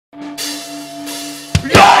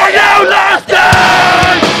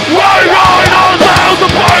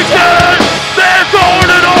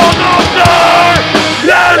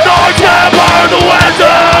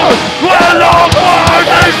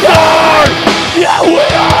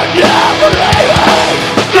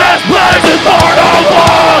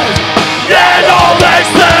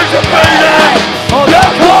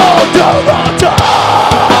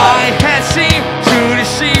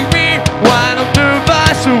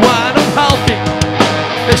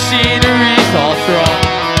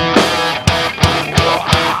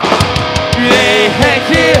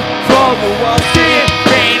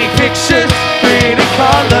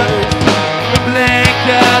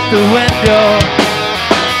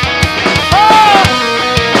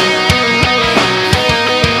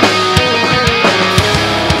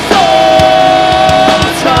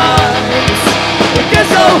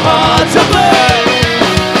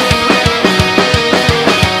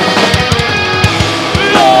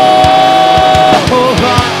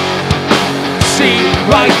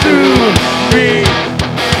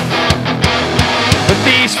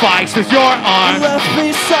'cause you're on. Left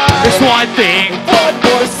beside. It's one thing. One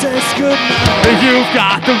more says goodnight. You've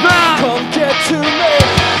got the map. Come get to me.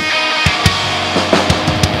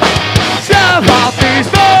 Step out these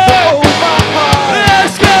doors. Oh my heart.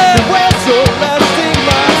 Let's get. The world's so lasting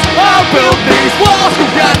minds. I'll build these walls.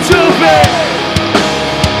 Come get to me.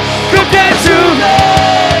 Come get to me.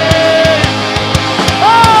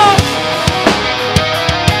 Oh.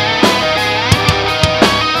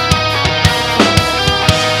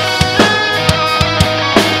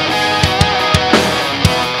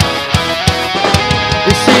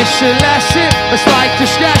 This is your lesson. It's like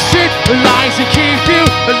discussion. The lies that keep you,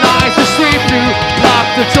 the lies that sweep you. Lock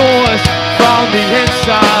the doors from the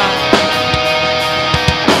inside.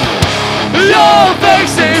 Your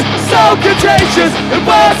faces so contagious. It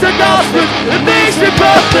was an announcement. It makes me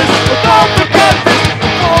purpose. Don't forget this.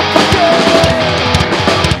 Don't forget it.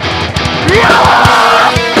 Yeah!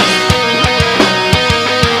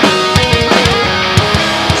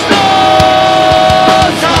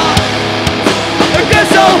 It gets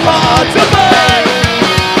so hard to make.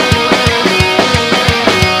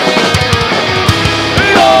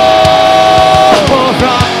 Your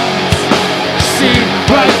eyes see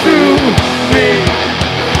right through me.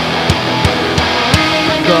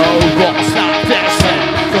 The walls not dancing.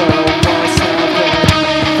 The walls have been.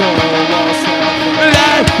 The walls have been.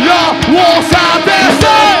 Let your walls out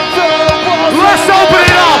dancing. Let's open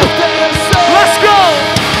it up. Let's go.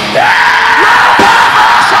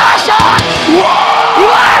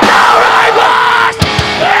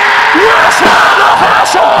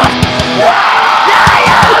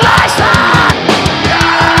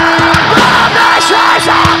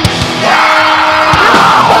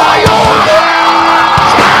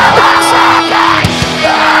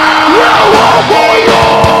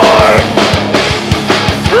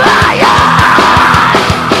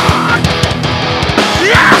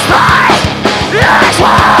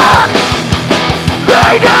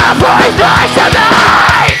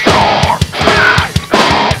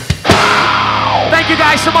 Thank you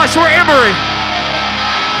guys so much. We're Emery.